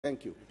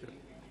Thank you.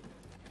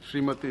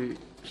 Shrimati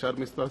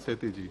शर्मिस्ता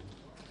Sethi ji.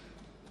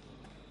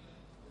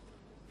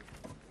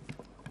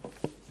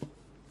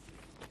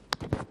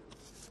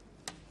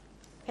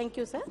 Thank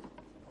you, sir.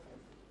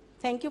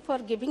 Thank you for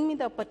giving me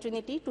the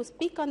opportunity to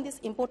speak on this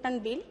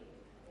important bill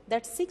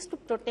that seeks to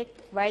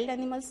protect wild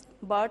animals,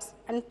 birds,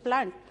 and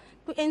plants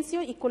to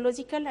ensure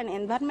ecological and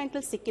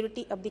environmental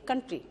security of the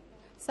country.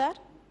 Sir,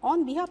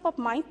 on behalf of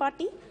my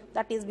party,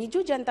 that is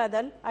Biju Janata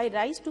Dal, I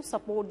rise to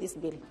support this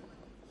bill.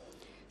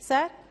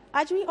 Sir,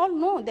 as we all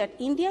know that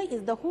India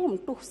is the home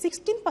to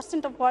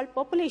 16% of world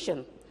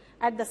population.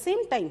 At the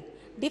same time,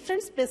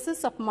 different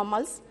species of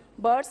mammals,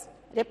 birds,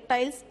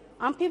 reptiles,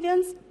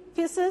 amphibians,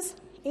 fishes,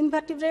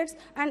 invertebrates,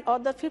 and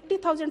other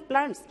 50,000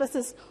 plant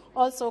species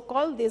also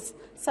call this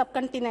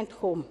subcontinent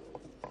home.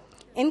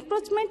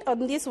 Encroachment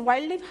on this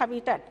wildlife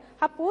habitat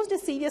have posed a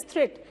serious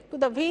threat to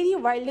the very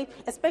wildlife,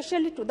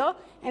 especially to the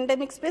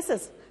endemic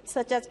species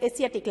such as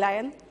Asiatic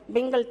lion,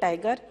 Bengal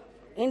tiger,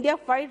 India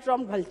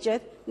white-rumped vulture,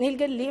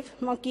 Nilgiri leaf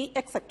monkey,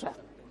 etc.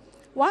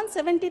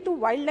 172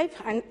 wildlife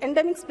and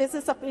endemic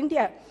species of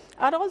India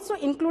are also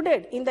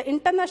included in the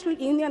International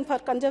Union for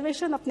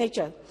Conservation of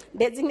Nature,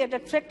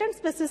 designated threatened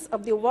species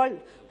of the world,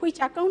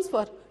 which accounts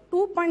for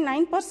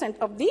 2.9%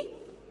 of the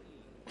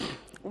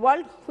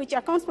world, which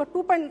accounts for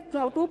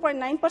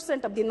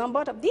 2.9% of the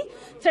number of the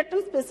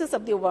threatened species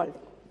of the world.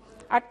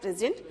 At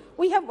present,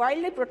 we have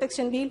Wildlife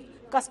Protection Bill,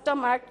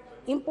 Custom Act,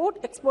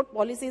 import-export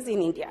policies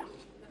in India.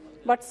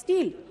 But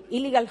still,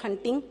 illegal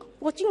hunting,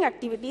 poaching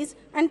activities,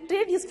 and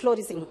trade is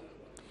flourishing.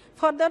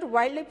 Further,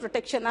 Wildlife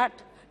Protection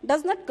Act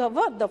does not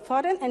cover the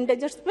foreign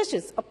endangered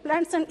species of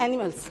plants and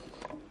animals.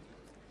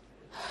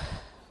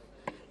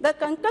 The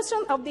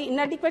concussion of the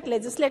inadequate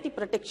legislative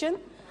protection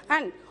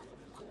and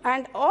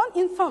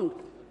uninformed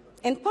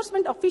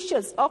enforcement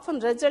officials often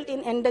result in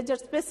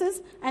endangered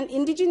species and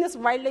indigenous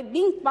wildlife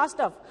being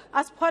passed off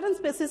as foreign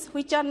species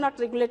which are not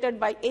regulated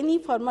by any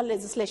formal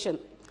legislation.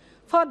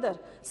 Further,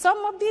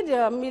 some of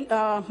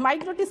the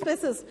migratory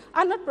species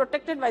are not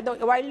protected by the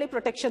Wildlife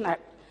Protection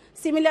Act.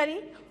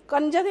 Similarly,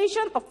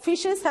 conservation of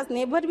fishes has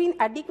never been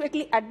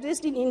adequately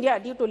addressed in India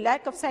due to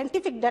lack of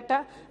scientific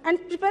data and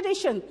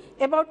preparation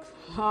about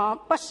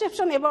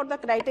perception about the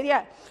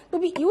criteria to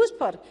be used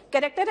for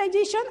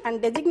characterization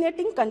and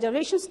designating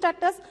conservation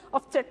status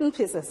of threatened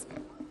fishes.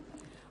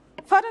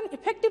 For an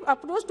effective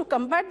approach to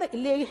combat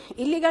the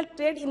illegal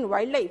trade in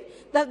wildlife,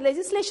 the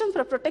legislation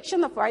for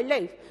protection of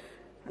wildlife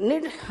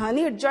need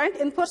joint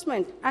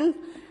enforcement and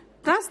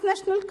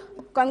transnational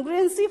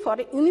congruency for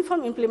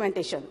uniform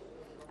implementation.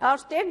 Our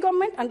state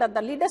government, under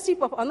the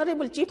leadership of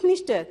Honorable Chief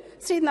Minister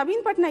Sri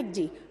Naveen Patnaik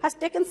ji, has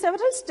taken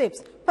several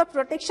steps for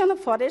protection of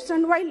forests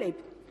and wildlife.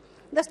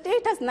 The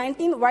state has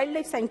 19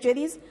 wildlife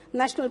sanctuaries,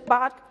 national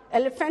park,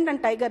 elephant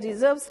and tiger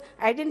reserves,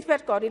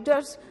 identified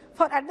corridors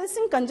for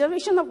addressing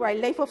conservation of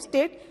wildlife of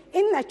state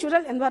in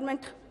natural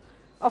environment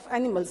of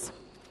animals.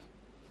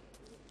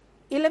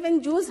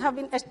 11 zoos have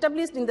been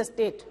established in the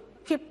state.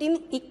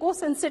 15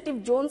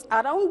 eco-sensitive zones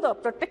around the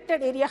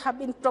protected area have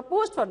been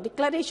proposed for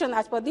declaration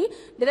as per the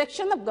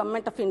direction of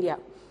Government of India.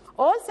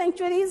 All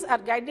sanctuaries are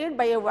guided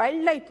by a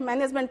wildlife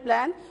management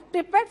plan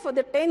prepared for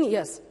the 10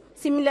 years.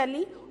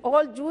 Similarly,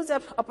 all zoos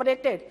are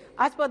operated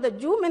as per the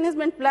zoo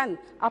management plan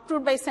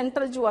approved by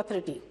Central Zoo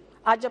Authority.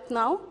 As of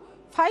now,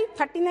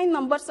 539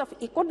 numbers of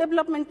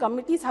eco-development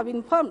committees have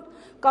been formed,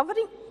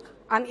 covering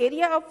an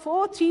area of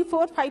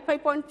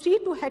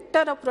 43455.32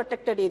 hectare of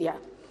protected area.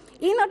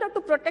 In order to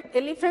protect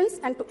elephants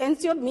and to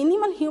ensure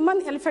minimal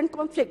human-elephant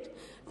conflict,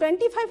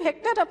 25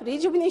 hectares of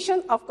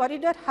rejuvenation of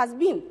corridor has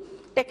been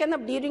taken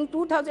up during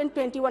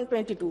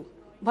 2021-22.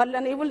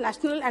 Vulnerable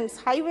national and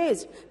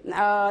highways,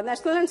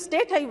 national and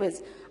state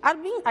highways are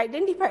being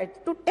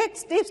identified to take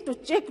steps to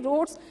check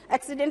roads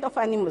accident of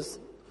animals.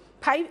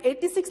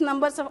 586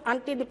 numbers of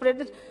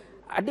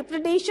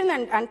anti-depredation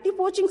and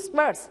anti-poaching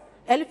squads,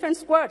 elephant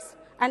squads,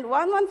 and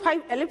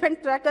 115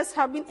 elephant trackers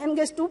have been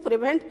engaged to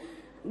prevent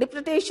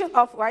depredation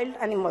of wild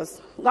animals.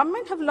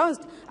 Government have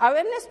launched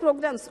awareness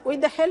programs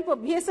with the help of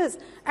BSS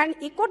and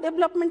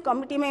eco-development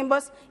committee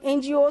members,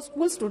 NGOs,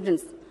 school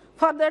students.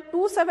 Further,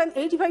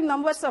 2785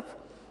 numbers of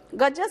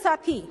Gaja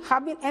Sethi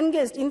have been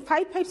engaged in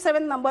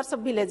 557 numbers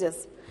of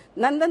villages.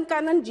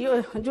 Nandankanan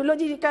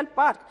Zoological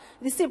Park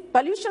received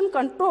Pollution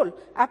Control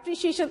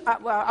Appreciation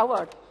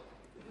Award.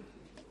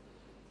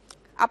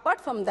 Apart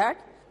from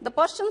that, the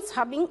persons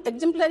having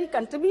exemplary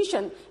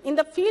contribution in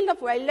the field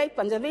of wildlife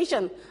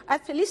conservation are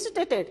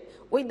felicitated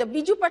with the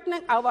Biju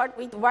Patnaik Award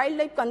with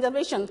Wildlife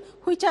Conservation,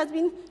 which has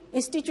been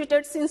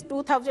instituted since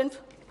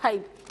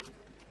 2005.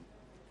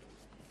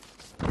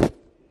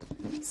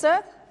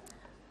 Sir,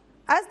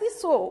 as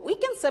this so, we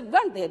can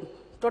safeguard them,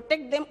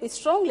 protect them with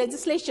strong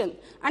legislation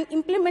and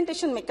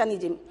implementation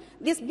mechanism.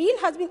 This bill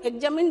has been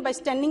examined by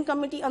Standing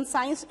Committee on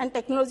Science and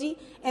Technology,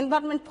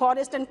 Environment,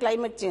 Forest and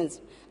Climate Change.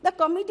 The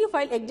committee,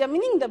 while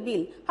examining the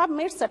bill, have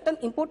made certain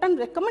important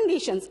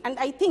recommendations, and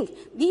I think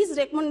these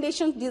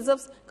recommendations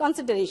deserve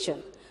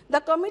consideration.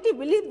 The committee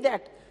believes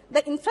that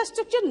the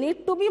infrastructure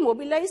needs to be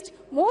mobilized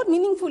more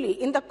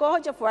meaningfully in the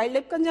cause of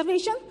wildlife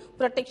conservation,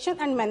 protection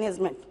and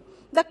management.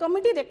 The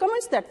committee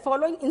recommends that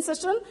following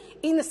insertion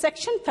in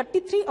Section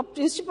 33 of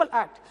Principal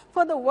Act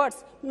for the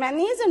words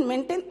manage and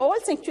maintain all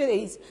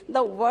sanctuaries,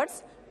 the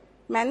words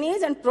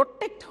manage and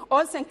protect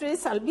all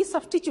sanctuaries shall be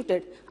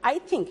substituted. I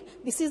think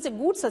this is a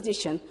good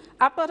suggestion.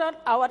 After all,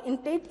 our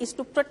intent is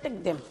to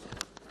protect them.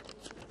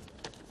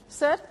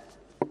 Sir,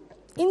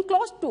 in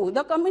clause 2,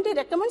 the committee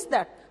recommends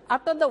that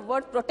after the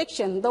word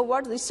protection, the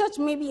word research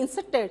may be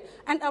inserted,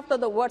 and after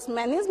the words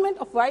management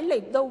of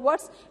wildlife, the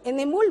words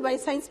enabled by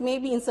science may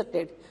be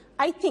inserted.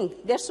 I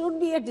think there should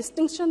be a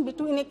distinction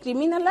between a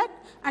criminal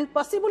act and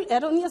possible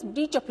erroneous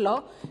breach of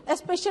law,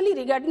 especially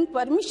regarding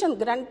permission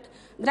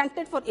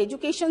granted for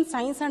education,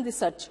 science, and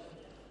research.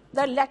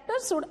 The latter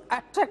should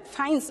attract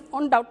fines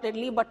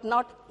undoubtedly, but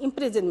not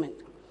imprisonment.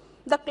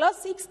 The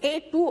clause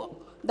 6A2,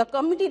 the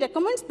committee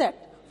recommends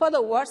that for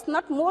the words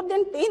not more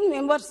than 10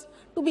 members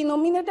to be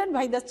nominated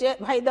by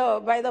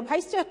the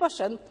vice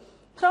chairperson,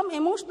 from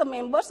amongst the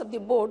members of the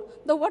board,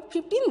 the word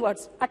 15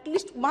 words, at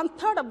least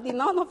 1/3 of the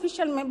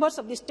non-official members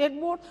of the state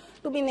board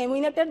to be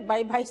nominated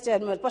by vice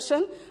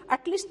chairperson,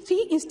 at least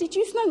 3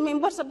 institutional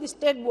members of the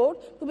state board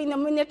to be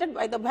nominated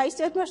by the vice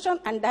chairperson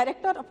and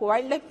director of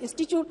Wildlife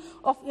Institute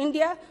of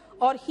India,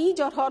 or his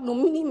or her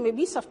nominee may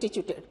be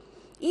substituted.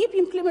 If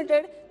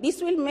implemented,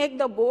 this will make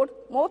the board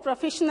more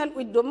professional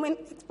with domain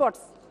experts.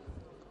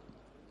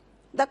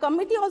 The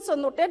committee also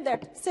noted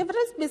that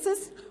several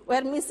species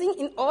were missing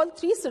in all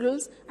 3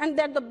 schedules and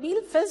that the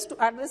bill fails to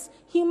address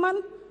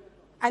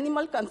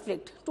human-animal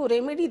conflict. To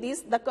remedy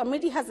this, the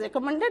committee has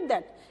recommended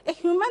that a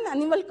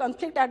human-animal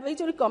conflict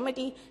advisory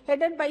committee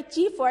headed by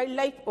Chief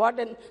Wildlife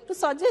Warden to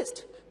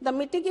suggest the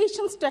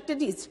mitigation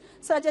strategies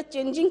such as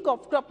changing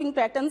cropping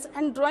patterns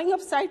and drawing up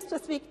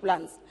site-specific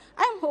plans.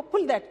 I am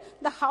hopeful that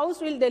the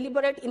House will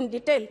deliberate in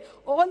detail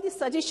all these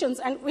suggestions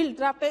and will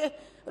draft a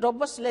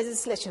robust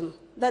legislation.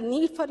 The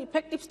need for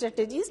effective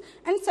strategies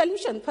and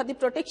solutions for the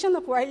protection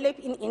of wildlife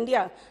in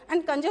India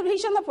and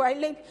conservation of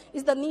wildlife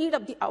is the need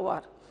of the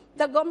hour.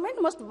 The government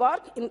must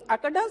work in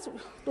accordance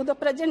to the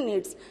present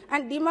needs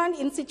and demand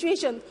in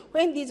situations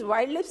when these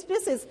wildlife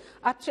species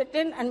are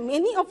threatened and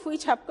many of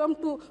which have come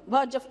to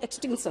verge of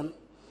extinction.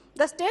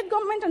 The state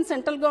government and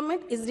central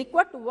government is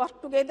required to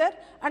work together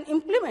and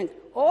implement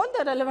all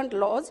the relevant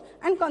laws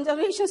and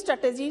conservation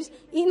strategies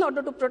in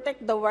order to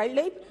protect the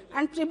wildlife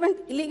and prevent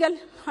illegal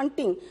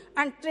hunting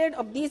and trade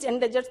of these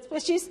endangered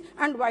species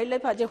and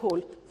wildlife as a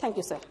whole. Thank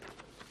you, sir.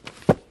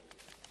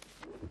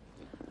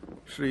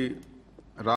 Shri